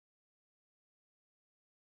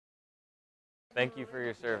Thank you for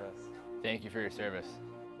your service. Thank you for your service.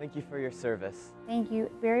 Thank you for your service. Thank you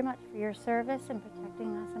very much for your service in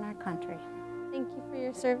protecting us and our country. Thank you for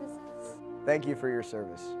your services. Thank you for your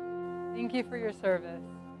service. Thank you for your service.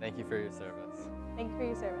 Thank you for your service. Thank you for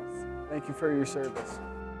your service. Thank you for your service.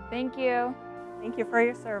 Thank you. Thank you for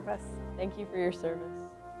your service. Thank you for your service.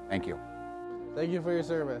 Thank you. Thank you for your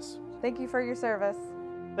service. Thank you for your service.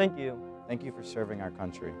 Thank you. Thank you for serving our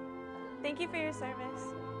country. Thank you for your service.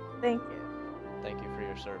 Thank you. Thank you for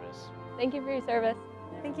your service. Thank you for your service.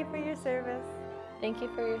 Thank you for your service. Thank you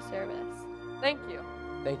for your service. Thank you.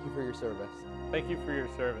 Thank you for your service. Thank you for your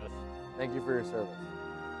service. Thank you for your service.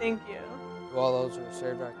 Thank you. To all those who have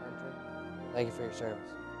served our country, thank you for your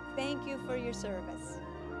service. Thank you for your service.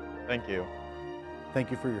 Thank you.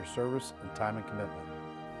 Thank you for your service and time and commitment.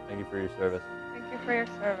 Thank you for your service. Thank you for your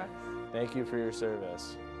service. Thank you for your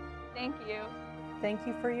service. Thank you. Thank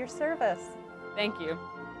you for your service. Thank you.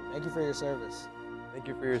 Thank you for your service. Thank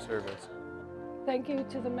you for your service. Thank you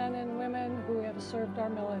to the men and women who have served our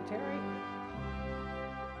military.